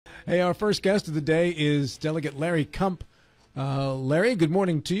Hey, our first guest of the day is Delegate Larry Kump. Larry, good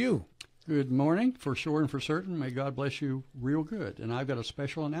morning to you. Good morning, for sure and for certain. May God bless you real good. And I've got a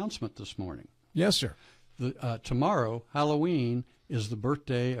special announcement this morning. Yes, sir. Tomorrow, Halloween, is the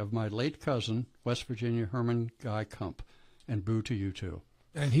birthday of my late cousin, West Virginia Herman Guy Kump. And boo to you, too.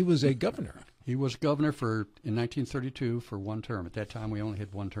 And he was a governor. He was governor in 1932 for one term. At that time, we only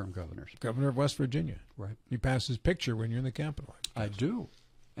had one-term governors. Governor of West Virginia. Right. You pass his picture when you're in the Capitol. I do,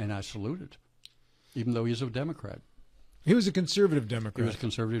 and I salute it, even though he's a Democrat. He was a conservative Democrat. He was a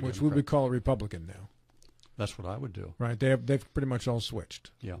conservative which Democrat. we would call a Republican now. That's what I would do. Right. They've pretty much all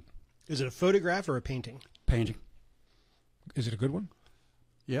switched. Yeah. Is it a photograph or a painting? Painting. Is it a good one?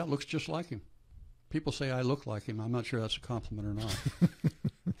 Yeah, it looks just like him. People say I look like him. I'm not sure that's a compliment or not.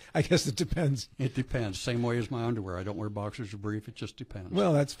 I guess it depends. It depends. Same way as my underwear. I don't wear boxers or brief. It just depends.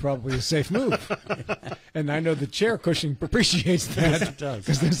 Well, that's probably a safe move. And I know the chair cushion appreciates that. It does.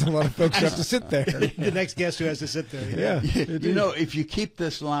 Because there's a lot of folks who have to sit there. The next guest who has to sit there. Yeah. You know, if you keep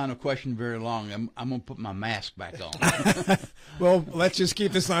this line of question very long, I'm going to put my mask back on. Well, let's just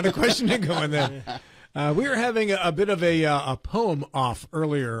keep this line of questioning going then. We were having a bit of a poem off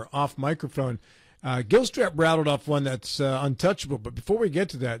microphone. Gilstrap rattled off one that's untouchable, but before we get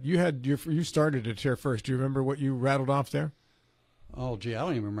to that, you started it here first. Do you remember what you rattled off there? Oh, gee, I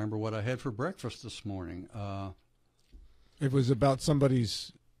don't even remember what I had for breakfast this morning. It was about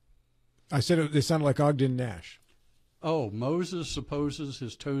somebody's. I said it sounded like Ogden Nash. Oh, Moses supposes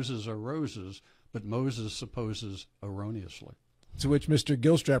his toes are roses, but Moses supposes erroneously. To which Mr.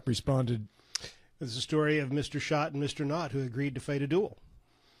 Gilstrap responded, It's the story of Mr. Shot and Mr. Not who agreed to fight a duel.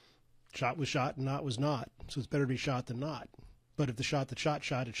 Shot was shot and Not was not, so it's better to be shot than not. But if the shot that shot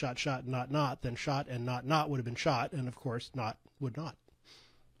had shot and not, then shot and not would have been shot, and of course not would not.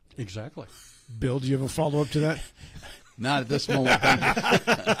 Exactly. Bill, do you have a follow-up to that? Not at this moment.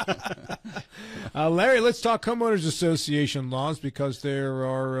 Larry, let's talk homeowners association laws because there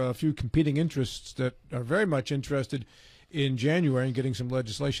are a few competing interests that are very much interested in January in getting some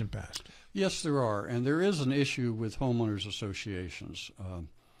legislation passed. Yes, there are, and there is an issue with homeowners associations.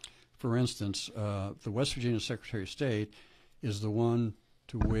 For instance, the West Virginia Secretary of State is the one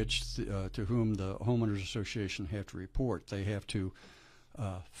to whom the homeowners association have to report. They have to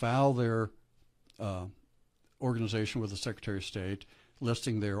file their organization with the Secretary of State,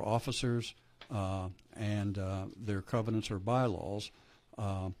 listing their officers and their covenants or bylaws,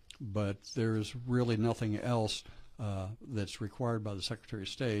 but there is really nothing else that's required by the Secretary of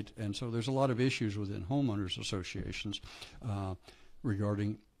State, and so there's a lot of issues within homeowners associations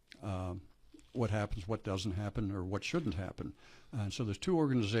regarding what happens, what doesn't happen, or what shouldn't happen. And so there's two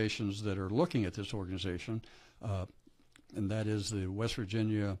organizations that are looking at this organization, and that is the West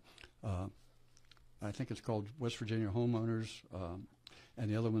Virginia, I think it's called West Virginia Homeowners, and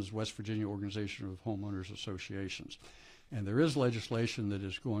the other one is West Virginia Organization of Homeowners Associations. And there is legislation that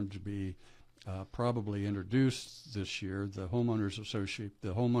is going to be probably introduced this year. The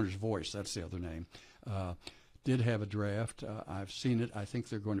Homeowners Voice, that's the other name, did have a draft. I've seen it. I think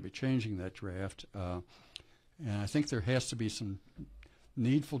they're going to be changing that draft. And I think there has to be some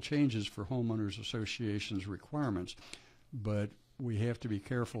needful changes for homeowners associations requirements, but we have to be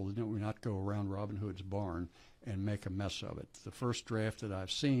careful that we not go around Robin Hood's barn and make a mess of it. The first draft that I've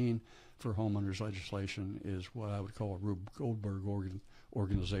seen for homeowners legislation is what I would call a Rube Goldberg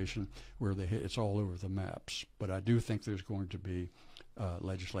organization, where it's all over the maps. But I do think there's going to be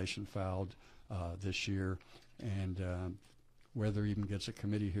legislation filed this year, and whether it even gets a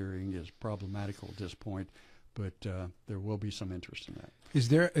committee hearing is problematical at this point, but there will be some interest in that. Is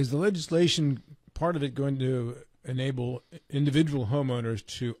the legislation, part of it, going to enable individual homeowners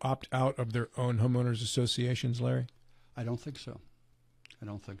to opt out of their own homeowners associations, Larry? I don't think so. I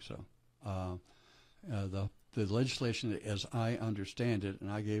don't think so. The legislation, as I understand it,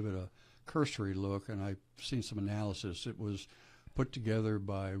 and I gave it a cursory look, and I've seen some analysis, it was put together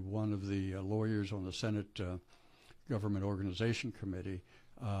by one of the lawyers on the Senate Government Organization Committee,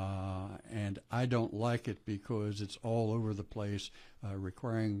 and I don't like it because it's all over the place,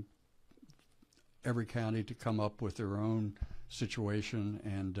 requiring every county to come up with their own situation,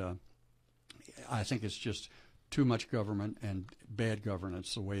 and I think it's just too much government and bad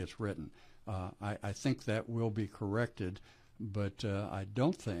governance the way it's written. I think that will be corrected, but I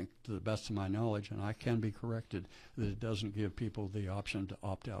don't think, to the best of my knowledge, and I can be corrected, that it doesn't give people the option to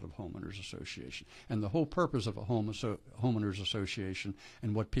opt out of homeowners association. And the whole purpose of a homeowners association,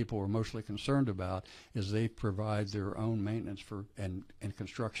 and what people are mostly concerned about, is they provide their own maintenance for and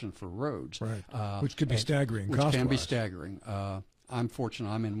construction for roads, right? Which could be staggering. Which can be staggering. I'm fortunate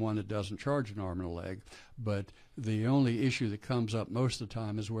I'm in one that doesn't charge an arm and a leg, but the only issue that comes up most of the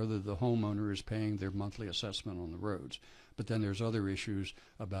time is whether the homeowner is paying their monthly assessment on the roads. But then there's other issues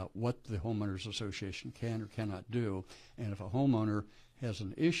about what the homeowners association can or cannot do, and if a homeowner has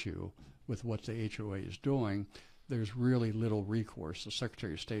an issue with what the HOA is doing, there's really little recourse. The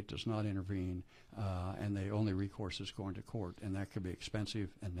Secretary of State does not intervene, and the only recourse is going to court, and that could be expensive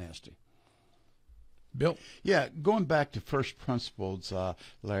and nasty. Bill? Yeah, going back to first principles,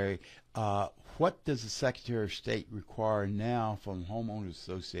 Larry, what does the Secretary of State require now from the Homeowners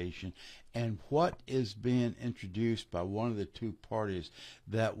Association, and what is being introduced by one of the two parties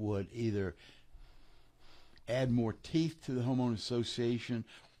that would either add more teeth to the Homeowners Association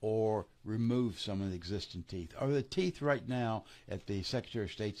or remove some of the existing teeth? Are the teeth right now at the Secretary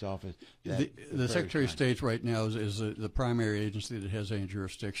of State's office? The Secretary of State right now is the primary agency that has any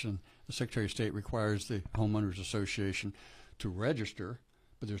jurisdiction. The Secretary of State requires the Homeowners Association to register,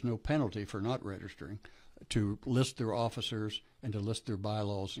 but there's no penalty for not registering, to list their officers and to list their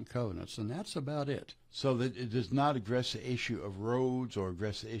bylaws and covenants, and that's about it. So that it does not address the issue of roads or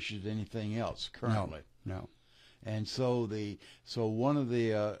address the issue of anything else currently? No. And so one of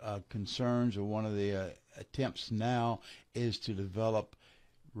the concerns or one of the attempts now is to develop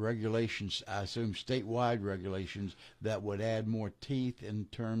regulations, I assume statewide regulations, that would add more teeth in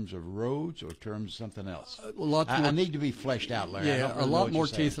terms of roads or terms of something else. I need to be fleshed out, Larry. Yeah, a lot more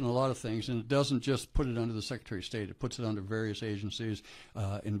teeth in a lot of things, and it doesn't just put it under the Secretary of State. It puts it under various agencies,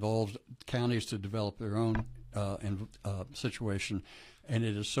 involves counties to develop their own situation. And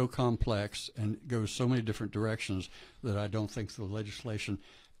it is so complex and goes so many different directions that I don't think the legislation,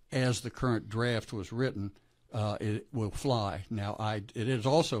 as the current draft was written, it will fly. Now, it is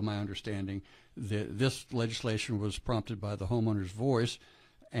also my understanding that this legislation was prompted by the homeowner's voice,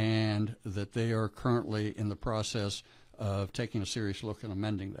 and that they are currently in the process of taking a serious look and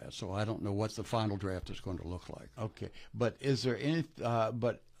amending that. So I don't know what the final draft is going to look like. Okay, but is there any?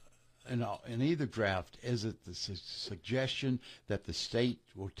 In either draft, is it the suggestion that the state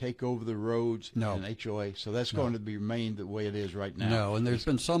will take over the roads and HOA? So that's going to be remain the way it is right now? No, and there's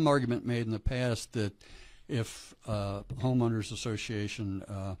been some argument made in the past that if homeowners association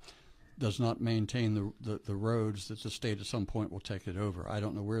does not maintain the roads, that the state at some point will take it over. I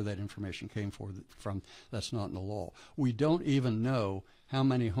don't know where that information came from. That's not in the law. We don't even know how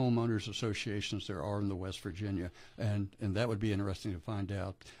many homeowners associations there are in the West Virginia, and that would be interesting to find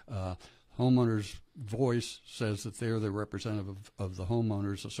out. Homeowners' voice says that they're the representative of the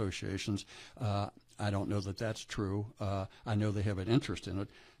homeowners associations. I don't know that that's true. I know they have an interest in it.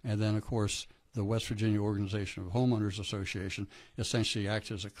 And then, of course, the West Virginia Organization of Homeowners Association essentially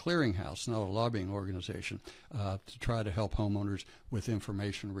acts as a clearinghouse, not a lobbying organization, to try to help homeowners with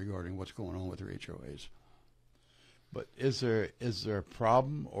information regarding what's going on with their HOAs. But is there a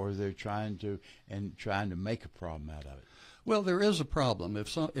problem, or they're trying to make a problem out of it? Well, there is a problem.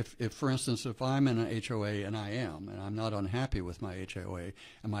 If for instance, if I'm in an HOA, and I'm not unhappy with my HOA,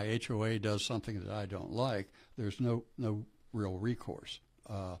 and my HOA does something that I don't like, there's no real recourse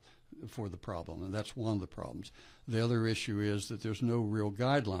for the problem, and that's one of the problems. The other issue is that there's no real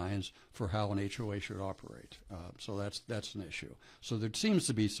guidelines for how an HOA should operate. So that's an issue. So there seems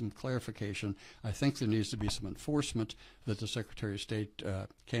to be some clarification. I think there needs to be some enforcement that the Secretary of State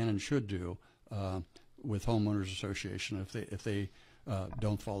can and should do with homeowners association if they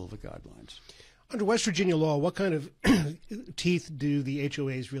don't follow the guidelines. Under West Virginia law, what kind of teeth do the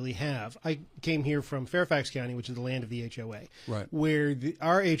HOAs really have? I came here from Fairfax County, which is the land of the HOA, right, where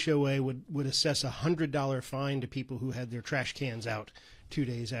our HOA would assess a $100 fine to people who had their trash cans out 2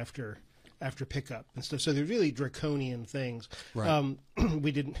 days after pickup and stuff. So they're really draconian things. Right.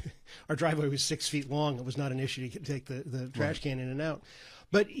 Our driveway was 6 feet long. It was not an issue to take the trash can in and out.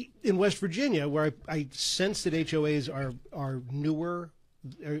 But in West Virginia, where I sense that HOAs are newer,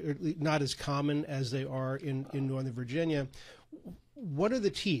 not as common as they are in Northern Virginia, what are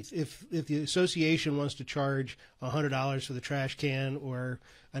the teeth? If the association wants to charge $100 for the trash can or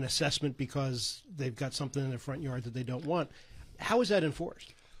an assessment because they've got something in their front yard that they don't want, how is that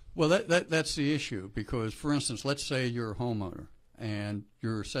enforced? Well, that's the issue, because, for instance, let's say you're a homeowner and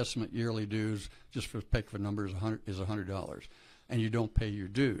your assessment yearly dues, just for pick of a number, is $100, and you don't pay your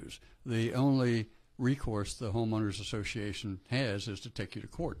dues. The only recourse the homeowners association has is to take you to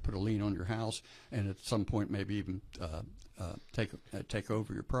court, put a lien on your house, and at some point maybe even take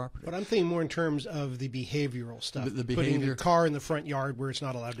over your property. But I'm thinking more in terms of the behavioral stuff. The behavior, putting your car in the front yard where it's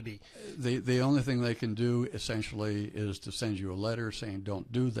not allowed to be. The only thing they can do essentially is to send you a letter saying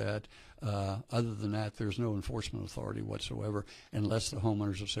don't do that. Other than that, there's no enforcement authority whatsoever, unless the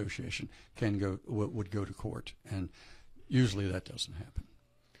homeowners association would go to court. And Usually that doesn't happen.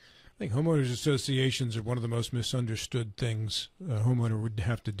 I think homeowners associations are one of the most misunderstood things a homeowner would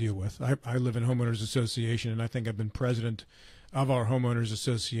have to deal with. I live in a homeowners association, and I think I've been president of our homeowners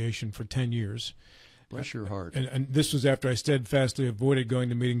association for 10 years. Bless your heart. And this was after I steadfastly avoided going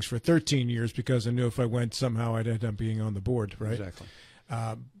to meetings for 13 years because I knew if I went, somehow I'd end up being on the board, right? Exactly.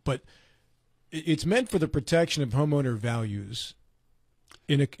 But it's meant for the protection of homeowner values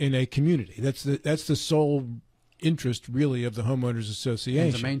in a community. That's the sole interest, really, of the homeowners association.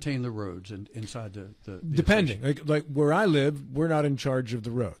 And to maintain the roads inside the depending. Like where I live, we're not in charge of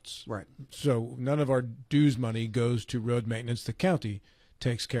the roads. Right. So none of our dues money goes to road maintenance. The county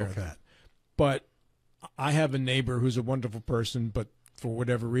takes care of that. But I have a neighbor who's a wonderful person, but for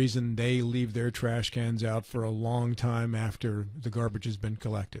whatever reason, they leave their trash cans out for a long time after the garbage has been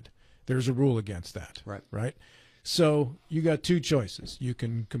collected. There's a rule against that. Right? So you got two choices. You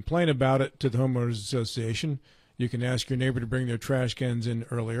can complain about it to the homeowners association. You can ask your neighbor to bring their trash cans in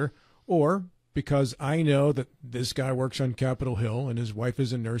earlier. Or, because I know that this guy works on Capitol Hill and his wife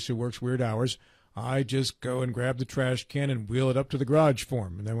is a nurse who works weird hours, I just go and grab the trash can and wheel it up to the garage for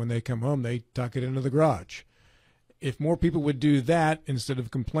them. And then when they come home, they tuck it into the garage. If more people would do that instead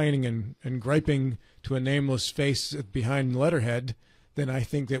of complaining and griping to a nameless face behind letterhead, then I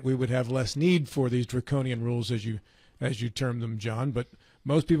think that we would have less need for these draconian rules, as you term them, John. But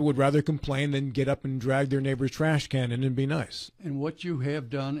most people would rather complain than get up and drag their neighbor's trash can in and be nice. And what you have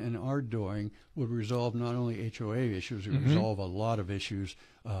done and are doing would resolve not only HOA issues, it would resolve a lot of issues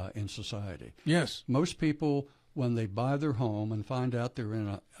in society. Yes. Most people, when they buy their home and find out they're in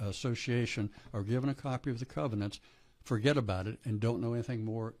an association or given a copy of the covenants, forget about it and don't know anything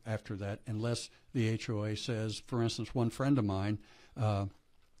more after that unless the HOA says, for instance, one friend of mine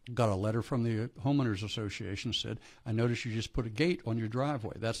got a letter from the homeowners association, said, I noticed you just put a gate on your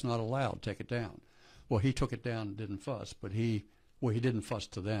driveway. That's not allowed. Take it down. Well, he took it down and didn't fuss, but he didn't fuss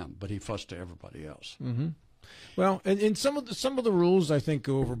to them, but he fussed to everybody else. Mm-hmm. Well, and some of the rules I think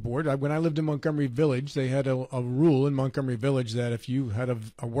go overboard. When I lived in Montgomery Village, they had a rule in Montgomery Village that if you had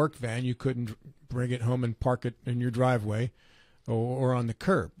a work van, you couldn't bring it home and park it in your driveway or on the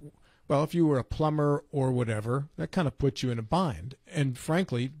curb. Well, if you were a plumber or whatever, that kind of puts you in a bind. And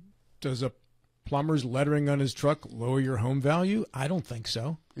frankly, does a plumber's lettering on his truck lower your home value? I don't think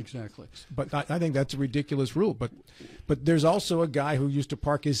so. Exactly. But I think that's a ridiculous rule. But there's also a guy who used to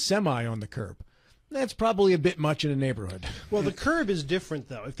park his semi on the curb. That's probably a bit much in a neighborhood. Well, the curb is different,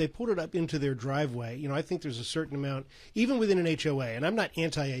 though. If they put it up into their driveway, I think there's a certain amount, even within an HOA, and I'm not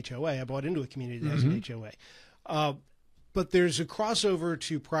anti-HOA. I bought into a community that has an HOA. But there's a crossover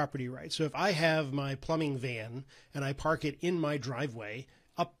to property rights. So if I have my plumbing van and I park it in my driveway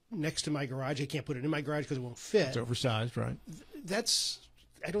up next to my garage, I can't put it in my garage because it won't fit. It's oversized, right?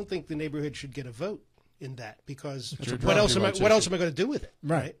 I don't think the neighborhood should get a vote in that because That's what else am I going to do with it?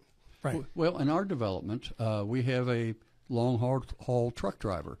 Right. Right. Well, in our development, we have a long haul truck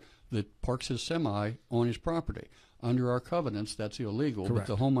driver that parks his semi on his property. Under our covenants, that's illegal, Correct.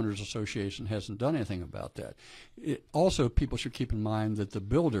 but the homeowners association hasn't done anything about that. Also, people should keep in mind that the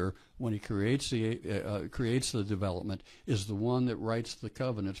builder, when he creates the development, is the one that writes the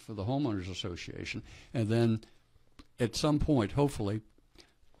covenants for the homeowners association, and then at some point, hopefully,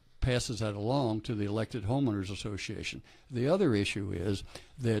 passes that along to the elected homeowners association. The other issue is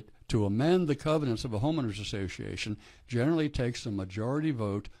that to amend the covenants of a homeowners association generally takes a majority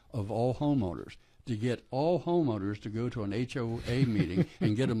vote of all homeowners. To get all homeowners to go to an HOA meeting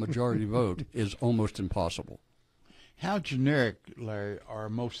and get a majority vote is almost impossible. How generic, Larry, are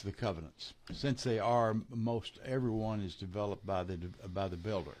most of the covenants? Since they are, most everyone is developed by the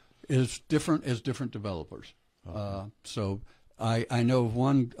builder. Is different as different developers. So I know of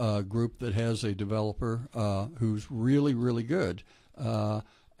one group that has a developer who's really, really good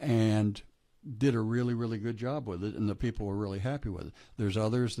and did a really, really good job with it, and the people were really happy with it. There's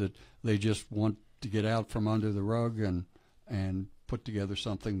others that they just want to get out from under the rug and put together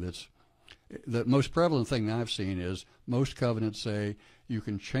something that's the most prevalent thing I've seen is most covenants say you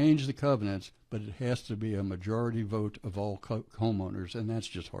can change the covenants, but it has to be a majority vote of all homeowners, and that's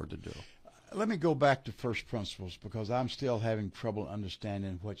just hard to do. Let me go back to first principles because I'm still having trouble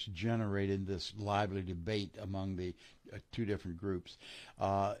understanding what's generated this lively debate among the two different groups.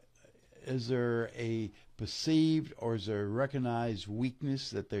 Is there a perceived or is there a recognized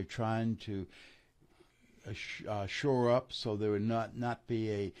weakness that they're trying to shore up so there would not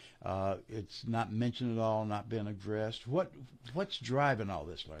be it's not mentioned at all, not being addressed? What's driving all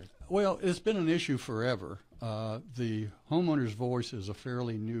this, Larry? Well, it's been an issue forever. The Homeowners Voice is a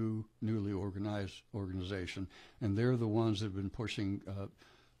fairly newly organized organization, and they're the ones that have been pushing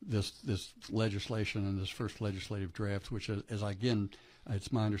this legislation and this first legislative draft, which is again,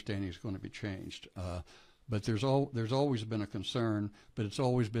 it's my understanding is going to be changed. But there's always been a concern, but it's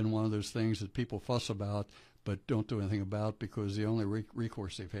always been one of those things that people fuss about but don't do anything about because the only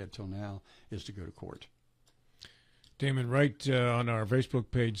recourse they've had till now is to go to court. Damon Wright on our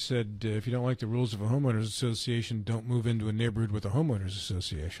Facebook page said, if you don't like the rules of a homeowners association, don't move into a neighborhood with a homeowners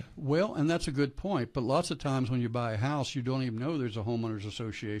association. Well, and that's a good point, but lots of times when you buy a house, you don't even know there's a homeowners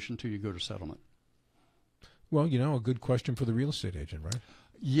association until you go to settlement. Well, a good question for the real estate agent, right?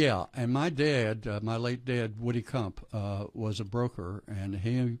 Yeah, and my dad, my late dad, Woody Kump, was a broker, and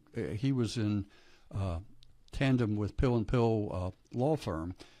he was in tandem with Pill & Pill law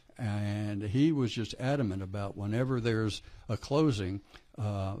firm, and he was just adamant about whenever there's a closing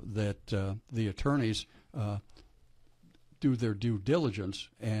that the attorneys do their due diligence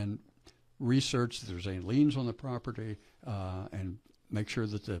and research if there's any liens on the property and make sure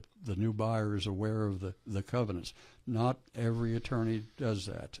that the new buyer is aware of the covenants. Not every attorney does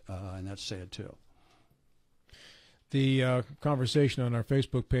that, and that's sad too. The conversation on our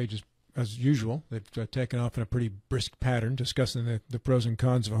Facebook page is, as usual, they've taken off in a pretty brisk pattern, discussing the pros and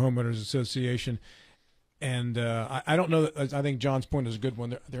cons of a homeowners association. And I don't know. I think John's point is a good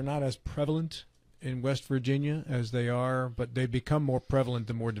one. They're not as prevalent in West Virginia as they are, but they become more prevalent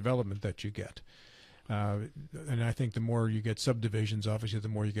the more development that you get. And I think the more you get subdivisions, obviously, the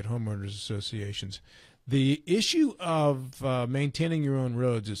more you get homeowners associations. The issue of maintaining your own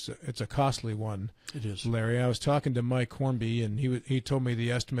roads it's a costly one. It is, Larry. I was talking to Mike Hornby, and he told me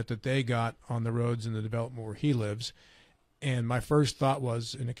the estimate that they got on the roads in the development where he lives. And my first thought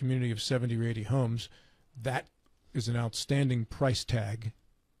was, in a community of 70 or 80 homes, that is an outstanding price tag.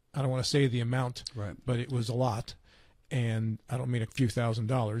 I don't want to say the amount, right, but it was a lot. And I don't mean a few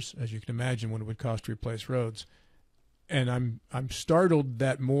 $1,000s, as you can imagine, what it would cost to replace roads. And I'm startled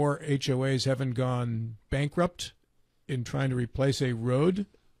that more HOAs haven't gone bankrupt in trying to replace a road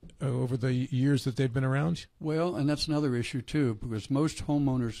over the years that they've been around. Well, and that's another issue too, because most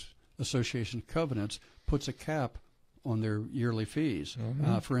homeowners association covenants puts a cap on their yearly fees.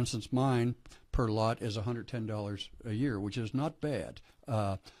 Mm-hmm. For instance, mine per lot is $110 a year, which is not bad.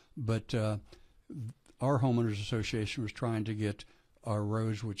 But our homeowners association was trying to get our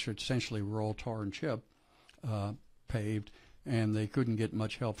roads, which essentially were all tar and chip, paved, and they couldn't get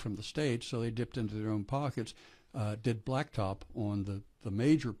much help from the state, so they dipped into their own pockets, did blacktop on the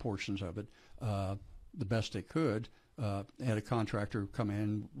major portions of it the best they could, had a contractor come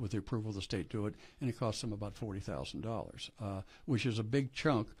in with the approval of the state do it, and it cost them about $40,000, which is a big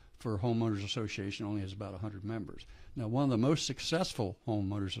chunk for a homeowners association, only has about 100 members. Now, one of the most successful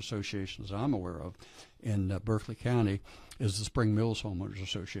homeowners associations I'm aware of in Berkeley County is the Spring Mills Homeowners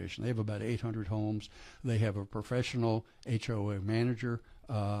Association. They have about 800 homes. They have a professional HOA manager,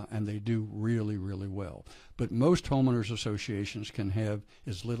 and they do really, really well. But most homeowners associations can have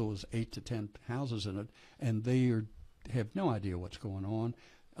as little as 8 to 10 houses in it, and they have no idea what's going on.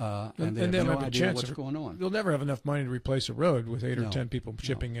 And they have no idea what's going on. You'll never have enough money to replace a road with 8 or 10 people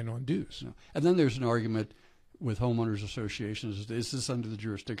chipping in on dues. No. And then there's an argument with homeowners associations. Is this under the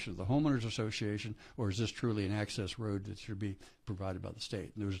jurisdiction of the homeowners association, or is this truly an access road that should be provided by the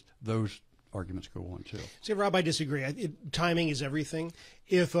state? And those arguments go on too. See, Rob, I disagree. Timing is everything.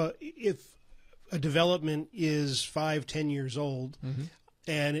 If a development is 5-10 years old, mm-hmm.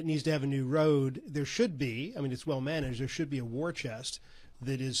 and it needs to have a new road, there should be, I mean, it's well managed, there should be a war chest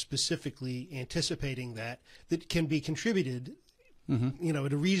that is specifically anticipating that can be contributed, mm-hmm.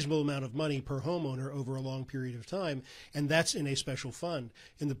 At a reasonable amount of money per homeowner over a long period of time, and that's in a special fund.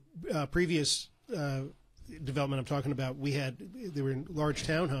 In the previous development I'm talking about, they were in large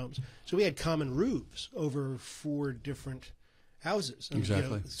townhomes, so we had common roofs over 4 different houses. And,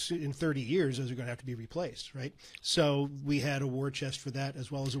 exactly. In 30 years, those are going to have to be replaced, right? So we had a war chest for that,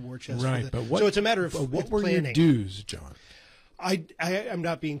 as well as a war chest for that. So it's a matter of what were planning. Your dues, John? I'm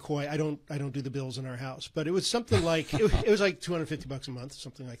not being coy. I don't do the bills in our house, but it was something like it was like $250 a month,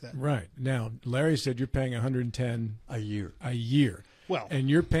 something like that. Right. Now, Larry said you're paying $110 a year. Well, and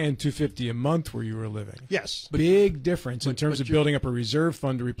you're paying $250 a month where you were living. Yes, big difference in terms of building up a reserve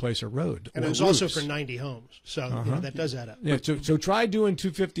fund to replace a road. And it was also for 90 homes, so that does add up. Yeah. So try doing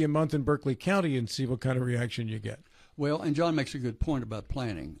 $250 a month in Berkeley County and see what kind of reaction you get. Well, and John makes a good point about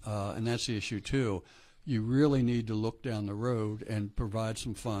planning, and that's the issue too. You really need to look down the road and provide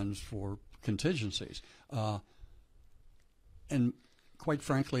some funds for contingencies. And quite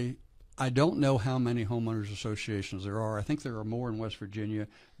frankly, I don't know how many homeowners associations there are. I think there are more in West Virginia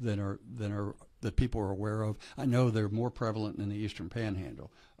than are that people are aware of. I know they're more prevalent in the Eastern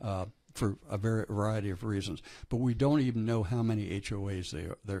Panhandle for a variety of reasons, but we don't even know how many HOAs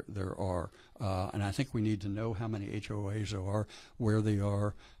there are. And I think we need to know how many HOAs there are, where they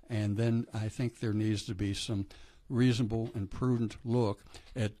are, and then I think there needs to be some reasonable and prudent look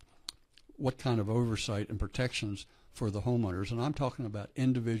at what kind of oversight and protections for the homeowners. And I'm talking about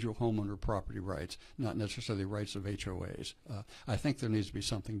individual homeowner property rights, not necessarily rights of HOAs. I think there needs to be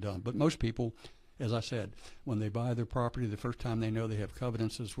something done. But most people, as I said, when they buy their property, the first time they know they have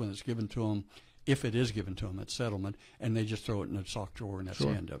covenants is when it's given to them, if it is given to them at settlement, and they just throw it in a sock drawer, and that's the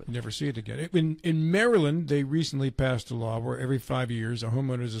end of it. You never see it again. In Maryland, they recently passed a law where every 5 years a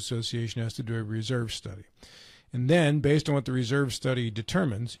homeowners association has to do a reserve study. And then, based on what the reserve study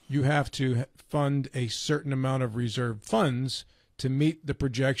determines, you have to fund a certain amount of reserve funds to meet the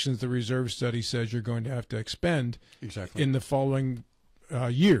projections the reserve study says you're going to have to expend in the following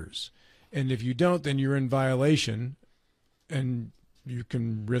years. And if you don't, then you're in violation, and you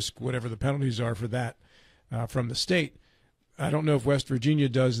can risk whatever the penalties are for that from the state. I don't know if West Virginia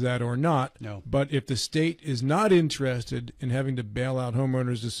does that or not. No. But if the state is not interested in having to bail out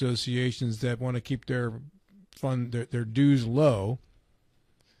homeowners associations that want to keep their their dues low,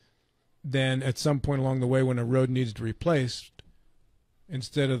 then at some point along the way when a road needs to be replaced,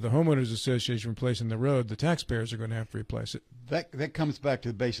 instead of the homeowners association replacing the road, the taxpayers are going to have to replace it. That comes back to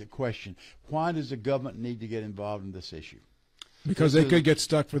the basic question. Why does the government need to get involved in this issue? Because they could get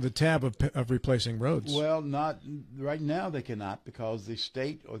stuck for the tab of replacing roads. Well, not right now. They cannot, because the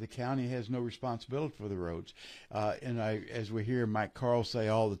state or the county has no responsibility for the roads. And as we hear Mike Carl say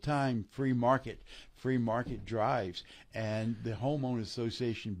all the time, free market drives, and the homeowners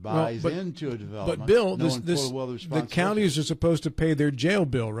association buys into a development. But Bill, the counties are supposed to pay their jail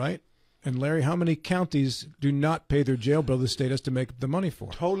bill, right? And Larry, how many counties do not pay their jail bill the state has to make the money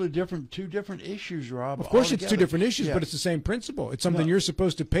for? Totally different, two different issues, Rob. Of course it's two different issues, but it's the same principle. It's something you're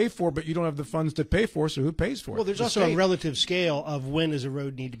supposed to pay for, but you don't have the funds to pay for, so who pays for it? Well, there's also a relative scale of when does a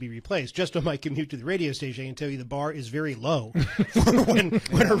road need to be replaced. Just on my commute to the radio station, I can tell you the bar is very low when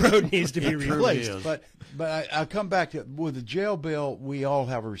a road needs to be replaced. But I come back to, with the jail bill, we all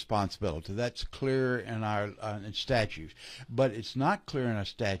have a responsibility. That's clear in our in statutes. But it's not clear in our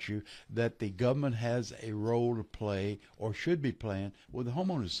statute that the government has a role to play or should be playing with the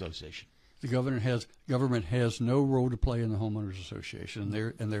homeowners association. The government has no role to play in the homeowners association,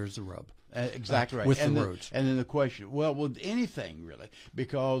 and there's the rub. Exactly right. With the roads. And then the question, well, with anything really,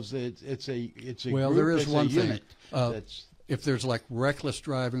 because it's a well, group, there is it's one a unit thing. That's if there's like reckless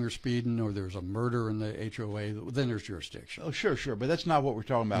driving or speeding, or there's a murder in the HOA, then there's jurisdiction. Oh, sure, but that's not what we're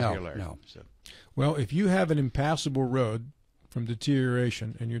talking about here, Larry. No. So. Well, if you have an impassable road from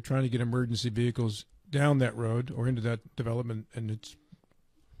deterioration and you're trying to get emergency vehicles down that road or into that development, and it's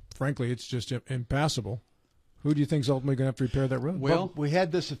just impassable, who do you think is ultimately going to have to repair that road? Well, we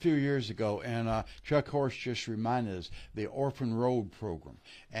had this a few years ago, and Chuck Horst just reminded us, the Orphan Road Program.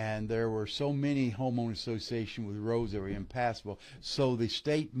 And there were so many homeowner associations with roads that were impassable. So the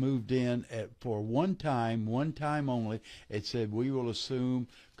state moved in for one time only. It said, we will assume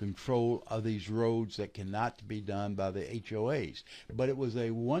control of these roads that cannot be done by the HOAs. But it was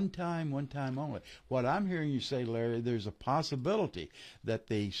a one time only. What I'm hearing you say, Larry, there's a possibility that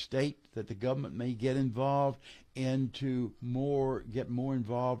the state, that the government may get involved get more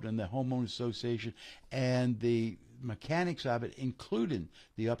involved in the homeowner association and the mechanics of it, including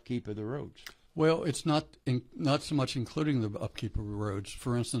the upkeep of the roads. Well, it's not so much including the upkeep of the roads.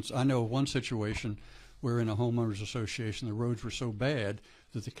 For instance, I know of one situation where in a homeowners association the roads were so bad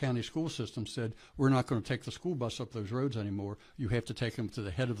that the county school system said, we're not going to take the school bus up those roads anymore. You have to take them to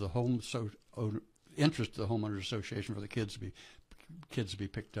the head of the interest of the homeowners association for the kids to be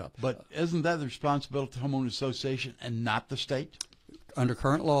picked up. But isn't that the responsibility of the homeowners association and not the state? Under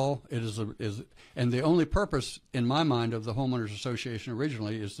current law, it is and the only purpose, in my mind, of the homeowners association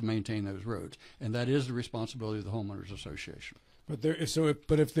originally is to maintain those roads, and that is the responsibility of the homeowners association.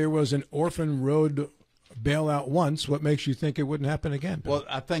 But if there was an orphan road bailout once, what makes you think it wouldn't happen again? Well,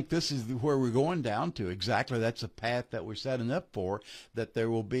 I think this is where we're going down to. Exactly, that's a path that we're setting up for, that there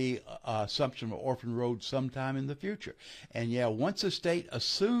will be assumption of orphan roads sometime in the future. And once the state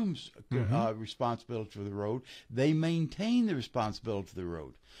assumes responsibility for the road, they maintain the responsibility for the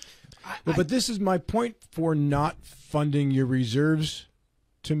road. But this is my point for not funding your reserves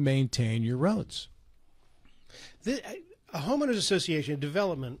to maintain your roads. A homeowners association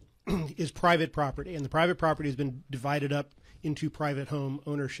development is private property, and the private property has been divided up into private home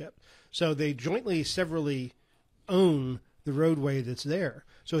ownership. So they jointly, severally own the roadway that's there.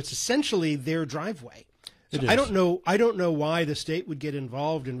 So it's essentially their driveway. It So is. I don't know why the state would get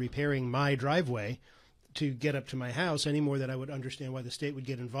involved in repairing my driveway to get up to my house any more than I would understand why the state would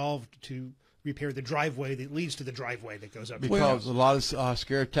get involved to repair the driveway that leads to the driveway that goes up. Because a lot of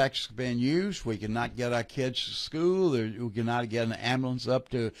scare tactics are being used. We cannot get our kids to school. We cannot get an ambulance up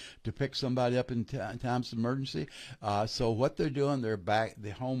to pick somebody up in times of emergency. So what they're doing, the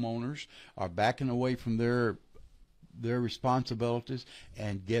homeowners are backing away from their responsibilities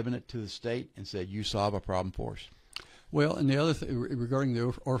and giving it to the state and said, you solve a problem for us. Well, and the other thing regarding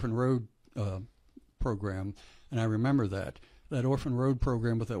the Orphan Road program, and I remember that Orphan Road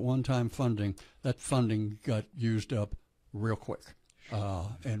program with that one-time funding, that funding got used up real quick.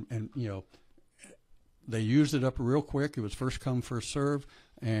 And you know, they used it up real quick. It was first come, first serve,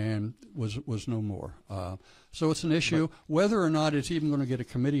 and was no more. So it's an issue. Whether or not it's even going to get a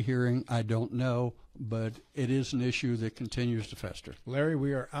committee hearing, I don't know, but it is an issue that continues to fester. Larry,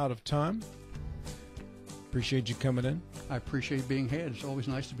 we are out of time. Appreciate you coming in. I appreciate being had. It's always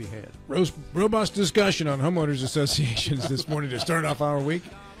nice to be had. Robust discussion on homeowners associations this morning to start off our week.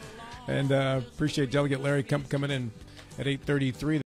 And appreciate Delegate Larry Kump coming in at 8:33.